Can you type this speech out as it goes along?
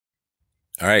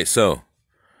All right, so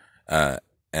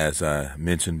as I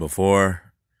mentioned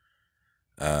before,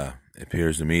 it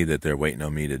appears to me that they're waiting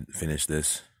on me to finish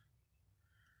this.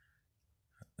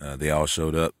 They all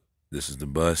showed up. This is the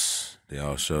bus. They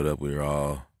all showed up. We were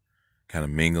all kind of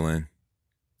mingling.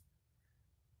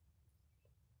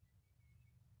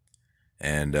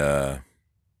 And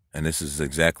this is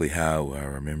exactly how I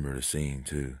remember the scene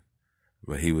too.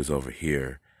 But he was over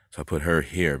here. So I put her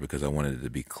here because I wanted it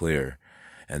to be clear.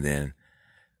 And then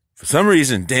for some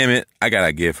reason, damn it, I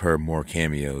gotta give her more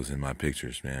cameos in my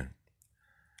pictures, man.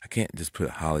 I can't just put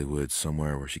Hollywood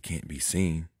somewhere where she can't be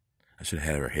seen. I should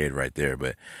have had her head right there,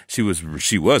 but she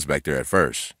was back there at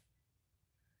first.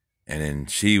 And then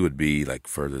she would be like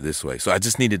further this way. So I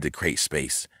just needed to create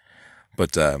space.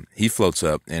 But he floats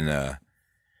up and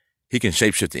he can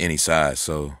shapeshift to any size.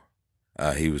 So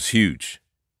he was huge,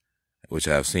 which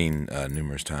I've seen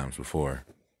numerous times before,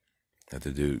 that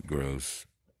the dude grows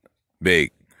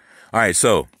big. All right,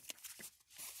 so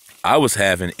I was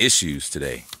having issues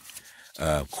today,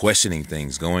 questioning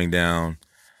things, going down,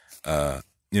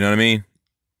 you know what I mean?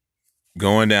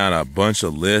 Going down a bunch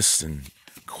of lists and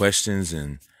questions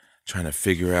and trying to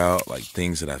figure out like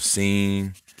things that I've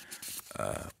seen.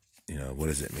 You know, what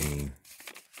does it mean?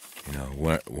 You know,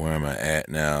 where am I at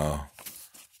now?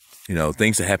 You know,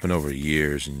 things that happen over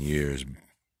years and years,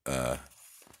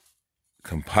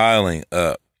 compiling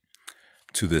up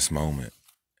to this moment.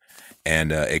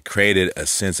 And it created a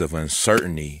sense of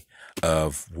uncertainty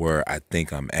of where I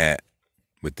think I'm at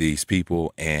with these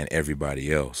people and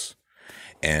everybody else.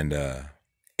 And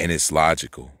it's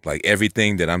logical. Like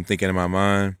everything that I'm thinking in my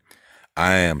mind,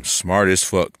 I am smart as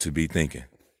fuck to be thinking.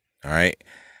 All right.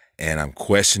 And I'm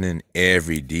questioning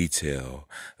every detail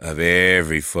of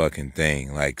every fucking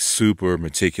thing, like super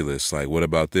meticulous. Like, what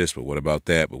about this? But what about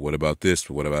that? But what about this?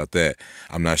 But what about that?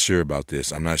 I'm not sure about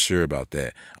this. I'm not sure about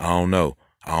that. I don't know.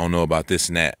 I don't know about this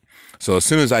and that. So as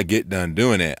soon as I get done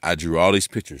doing it, I drew all these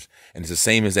pictures. And it's the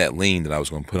same as that lean that I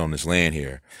was going to put on this land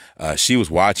here. She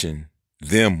was watching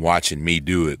me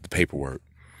do it, the paperwork.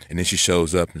 And then she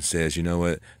shows up and says, you know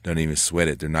what? Don't even sweat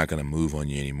it. They're not going to move on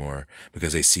you anymore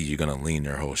because they see you're going to lean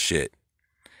their whole shit.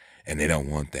 And they don't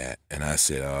want that. And I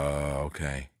said, oh,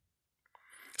 okay.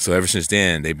 So ever since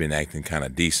then, they've been acting kind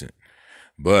of decent.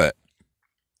 But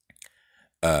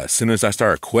as soon as I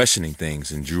started questioning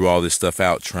things and drew all this stuff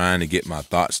out, trying to get my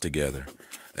thoughts together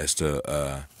as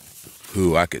to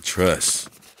who I could trust.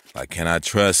 Like, can I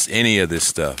trust any of this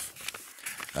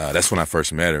stuff? That's when I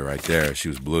first met her right there. She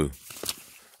was blue.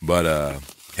 But,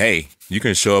 hey, you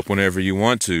can show up whenever you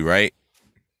want to, right?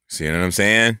 See what I'm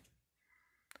saying?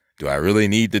 Do I really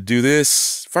need to do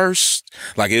this first?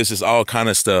 Like, it was just all kind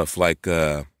of stuff like,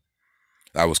 I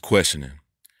was questioning.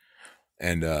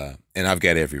 And I've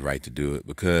got every right to do it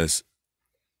because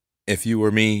if you were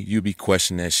me, you'd be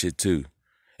questioning that shit too.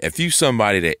 If you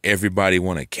somebody that everybody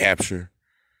want to capture,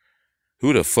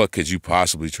 who the fuck could you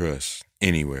possibly trust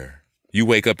anywhere? You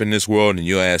wake up in this world and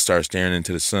your ass starts staring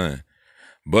into the sun.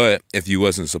 But if you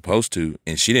wasn't supposed to,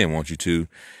 and she didn't want you to,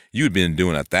 you'd been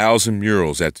doing 1,000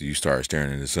 murals after you started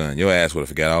staring into the sun. Your ass would have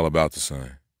forgot all about the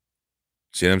sun.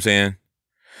 See what I'm saying?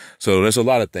 So there's a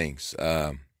lot of things.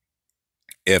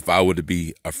 If I were to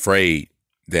be afraid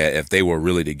that if they were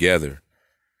really together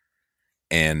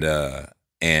and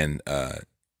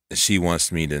she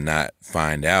wants me to not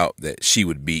find out that she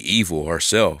would be evil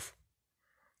herself,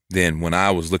 then when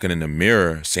I was looking in the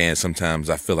mirror saying sometimes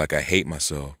I feel like I hate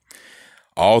myself,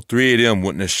 all three of them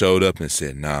wouldn't have showed up and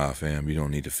said, nah, fam, you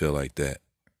don't need to feel like that.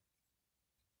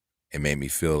 It made me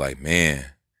feel like, man,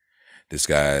 this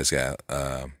guy's got,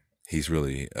 he's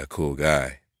really a cool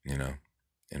guy, you know,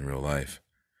 in real life.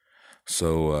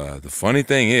 So the funny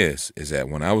thing is that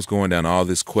when I was going down all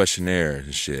this questionnaire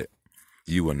and shit,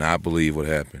 you will not believe what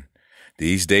happened.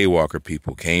 These daywalker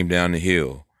people came down the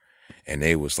hill and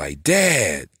they was like,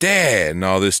 Dad, and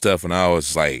all this stuff. And I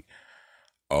was like,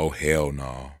 oh, hell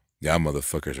no. Y'all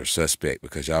motherfuckers are suspect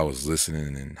because y'all was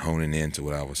listening and honing in to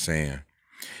what I was saying.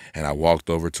 And I walked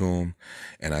over to them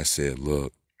and I said,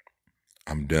 look,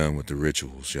 I'm done with the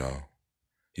rituals, y'all.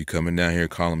 You coming down here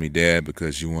calling me dad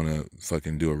because you want to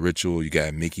fucking do a ritual. You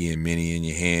got Mickey and Minnie in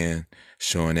your hand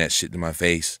showing that shit to my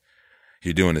face.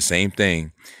 You're doing the same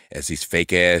thing as these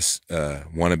fake ass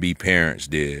wannabe parents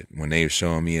did when they were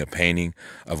showing me a painting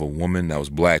of a woman that was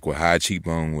black with high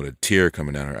cheekbone with a tear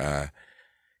coming down her eye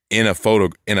in a photo,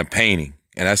 in a painting.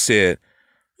 And I said,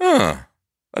 I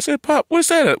said, Pop, what's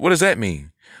that? What does that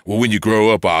mean? Well, when you grow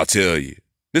up, I'll tell you.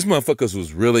 This motherfuckers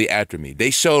was really after me.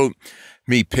 They showed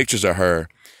me pictures of her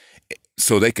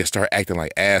so they could start acting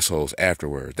like assholes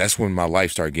afterwards. That's when my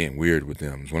life started getting weird with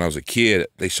them. When I was a kid,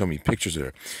 they showed me pictures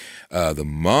of her. The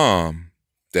mom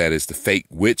that is the fake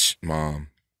witch mom.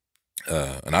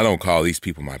 And I don't call these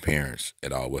people my parents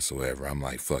at all whatsoever. I'm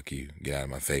like, fuck you, get out of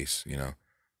my face, you know,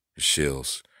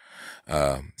 shills.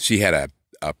 She had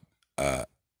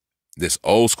this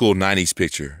old school 90s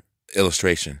picture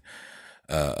illustration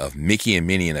of Mickey and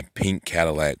Minnie in a pink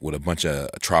Cadillac with a bunch of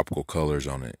tropical colors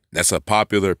on it. That's a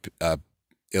popular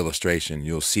illustration.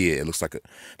 You'll see it. It looks like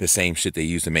the same shit they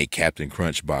used to make Captain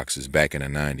Crunch boxes back in the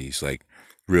 90s, like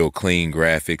real clean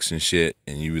graphics and shit.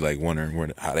 And you be like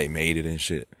wondering how they made it and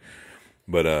shit.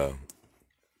 But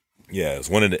yeah, it's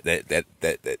one of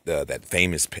that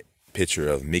famous picture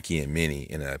of Mickey and Minnie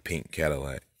in a pink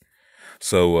Cadillac.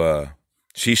 So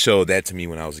she showed that to me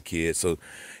when I was a kid. So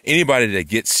anybody that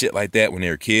gets shit like that when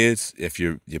they're kids, if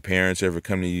your parents ever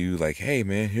come to you like, hey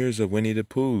man, here's a Winnie the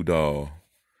Pooh doll,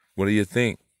 what do you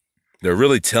think? They're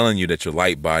really telling you that your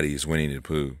light body is Winnie the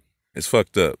Pooh. It's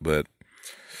fucked up, but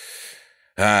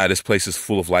this place is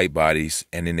full of light bodies.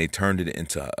 And then they turned it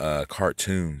into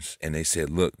cartoons, and they said,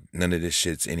 look, none of this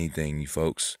shit's anything, you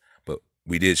folks, but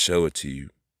we did show it to you.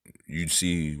 You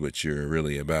see what you're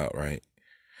really about, right?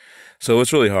 So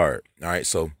it's really hard. All right.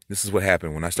 So this is what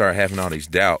happened when I started having all these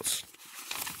doubts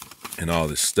and all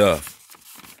this stuff.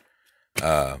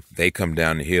 They come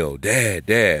down the hill, Dad.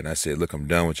 And I said, look, I'm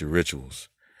done with your rituals,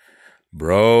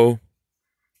 bro.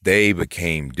 They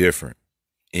became different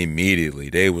immediately.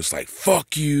 They was like,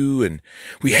 fuck you. And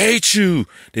we hate you.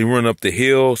 They run up the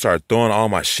hill, started throwing all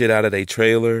my shit out of their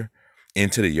trailer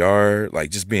into the yard,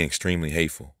 like just being extremely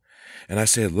hateful. And I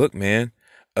said, look, man,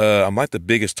 I'm like the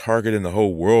biggest target in the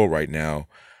whole world right now.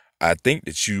 I think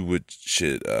that you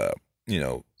should, you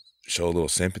know, show a little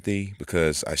sympathy,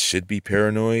 because I should be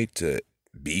paranoid to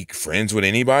be friends with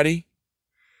anybody.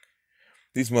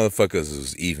 These motherfuckers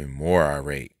was even more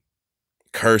irate,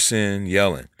 cursing,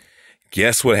 yelling.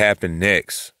 Guess what happened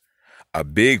next? A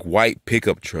big white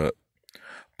pickup truck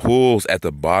pulls at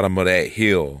the bottom of that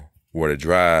hill where the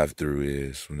drive-through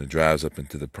is, when it drives up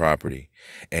into the property,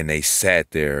 and they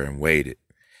sat there and waited.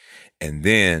 And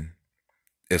then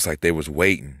it's like they was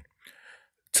waiting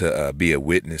to be a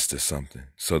witness to something.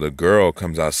 So the girl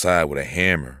comes outside with a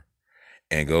hammer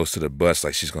and goes to the bus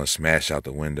like she's going to smash out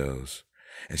the windows.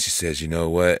 And she says, you know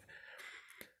what?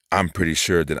 I'm pretty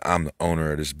sure that I'm the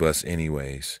owner of this bus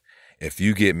anyways. If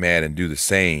you get mad and do the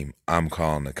same, I'm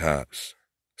calling the cops.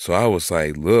 So I was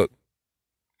like, look,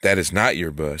 that is not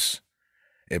your bus.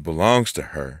 It belongs to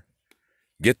her.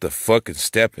 Get the fucking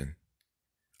stepping.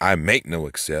 I make no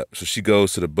accept. So she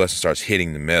goes to the bus and starts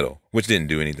hitting the metal, which didn't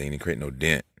do anything. Didn't create no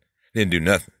dent. Didn't do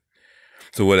nothing.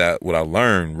 So what I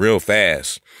learned real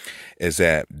fast is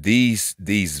that these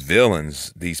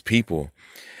villains, these people,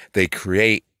 they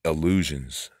create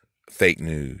illusions, fake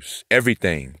news,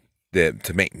 everything that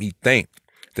to make me think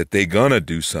that they're gonna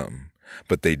do something,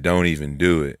 but they don't even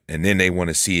do it. And then they want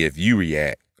to see if you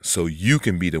react so you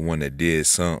can be the one that did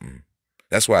something.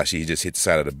 That's why she just hit the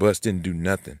side of the bus, didn't do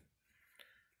nothing.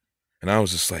 And I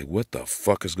was just like, what the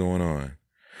fuck is going on?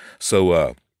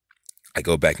 So I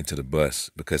go back into the bus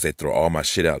because they throw all my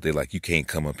shit out. They're like, you can't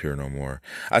come up here no more.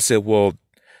 I said, well,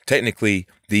 technically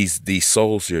these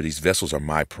souls here, these vessels are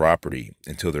my property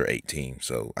until they're 18.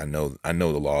 So I know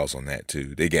the laws on that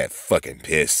too. They got fucking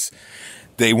pissed.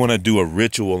 They want to do a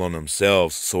ritual on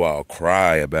themselves, so I'll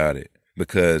cry about it,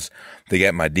 because they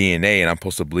got my DNA and I'm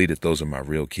supposed to believe that those are my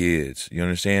real kids. You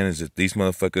understand? Is that these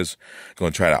motherfuckers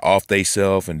gonna try to off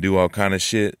theyself and do all kind of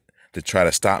shit to try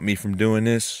to stop me from doing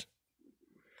this?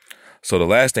 So the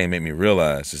last thing made me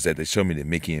realize is that they showed me the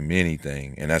Mickey and Minnie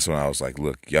thing. And that's when I was like,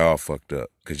 look, y'all fucked up,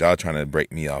 because y'all trying to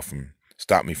break me off and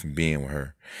stop me from being with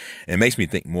her. And it makes me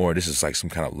think more, this is like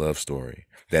some kind of love story,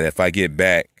 that if I get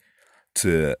back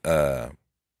to,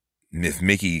 if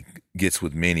Mickey gets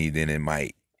with Minnie, then it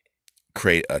might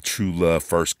create a true love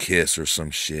first kiss or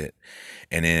some shit.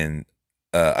 And then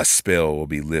a spell will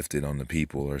be lifted on the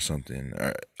people or something.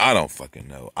 Or, I don't fucking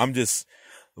know. I'm just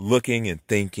looking and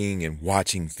thinking and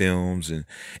watching films and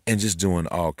just doing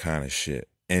all kind of shit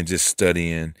and just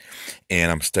studying,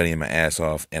 and I'm studying my ass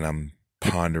off and I'm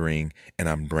pondering and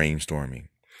I'm brainstorming.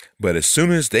 But as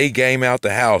soon as they came out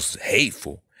the house,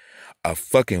 hateful, a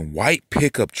fucking white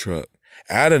pickup truck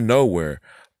out of nowhere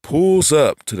pulls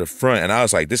up to the front, and I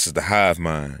was like, this is the hive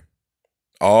mind.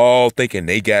 All thinking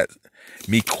they got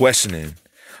me questioning.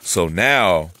 So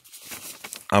now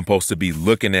I'm supposed to be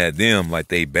looking at them like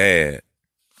they bad.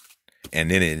 And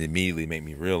then it immediately made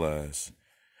me realize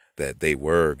that they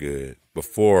were good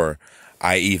before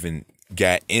I even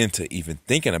got into even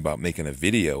thinking about making a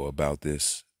video about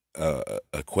this,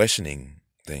 questioning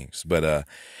things. But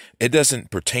it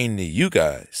doesn't pertain to you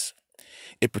guys.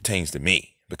 It pertains to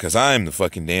me, because I'm the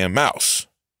fucking damn mouse.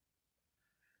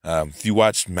 If you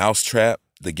watch Mousetrap,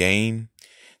 the game,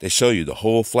 they show you the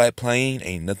whole flat plane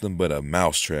ain't nothing but a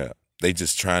mousetrap. They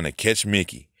just trying to catch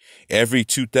Mickey. Every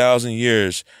 2,000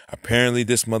 years, apparently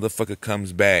this motherfucker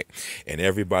comes back and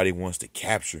everybody wants to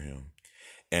capture him.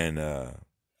 And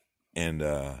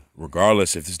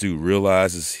regardless if this dude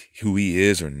realizes who he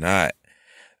is or not,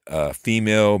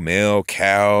 female, male,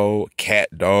 cow,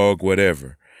 cat, dog,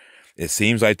 whatever, it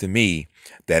seems like to me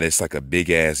that it's like a big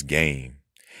ass game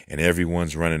and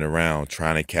everyone's running around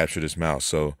trying to capture this mouse.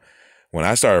 So when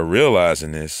I started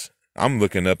realizing this, I'm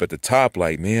looking up at the top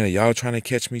like, man, are y'all trying to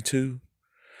catch me too?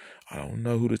 I don't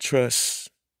know who to trust.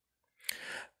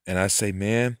 And I say,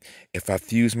 man, if I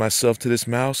fuse myself to this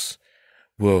mouse,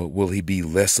 will he be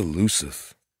less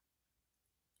elusive?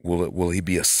 Will he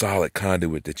be a solid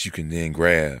conduit that you can then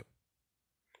grab?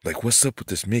 Like, what's up with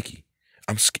this Mickey?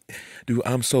 Dude,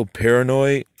 I'm so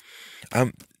paranoid.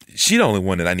 She the only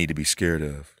one that I need to be scared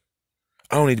of.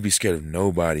 I don't need to be scared of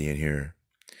nobody in here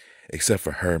except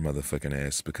for her motherfucking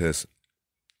ass, because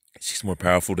she's more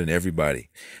powerful than everybody.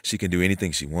 She can do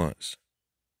anything she wants.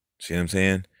 See what I'm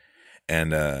saying?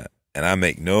 And I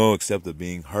make no accept of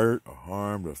being hurt or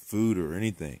harmed or food or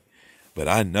anything. But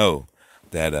I know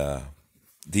that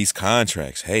these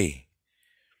contracts, hey,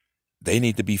 they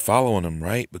need to be following them,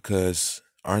 right? Because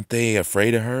aren't they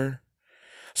afraid of her?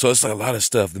 So it's like a lot of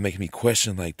stuff that makes me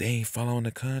question, like, they ain't following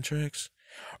the contracts?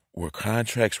 Were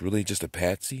contracts really just a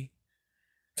patsy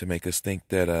to make us think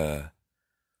that,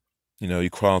 you're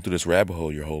crawling through this rabbit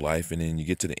hole your whole life, and then you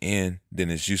get to the end, then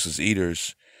it's useless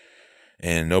eaters,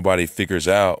 and nobody figures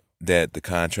out that the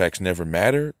contracts never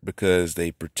matter because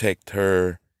they protect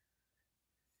her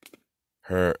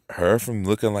from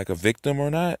looking like a victim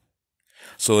or not.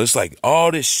 So it's like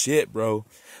all this shit, bro.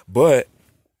 But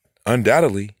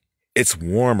undoubtedly, it's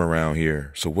warm around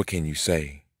here. So what can you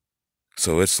say?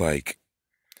 So it's like,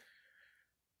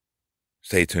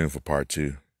 stay tuned for part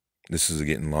 2. This is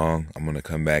getting long. I'm going to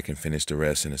come back and finish the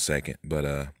rest in a second.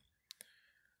 But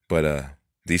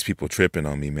these people tripping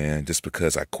on me, man, just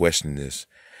because I questioned this.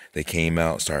 They came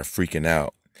out, started freaking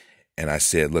out. And I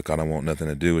said, look, I don't want nothing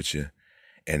to do with you.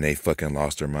 And they fucking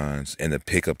lost their minds. And the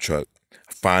pickup truck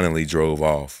finally drove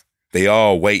off. They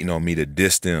all waiting on me to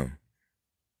diss them.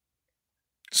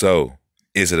 So,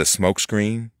 is it a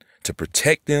smokescreen to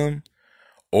protect them?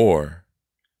 Or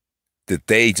did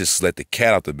they just let the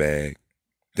cat out the bag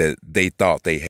that they thought they had?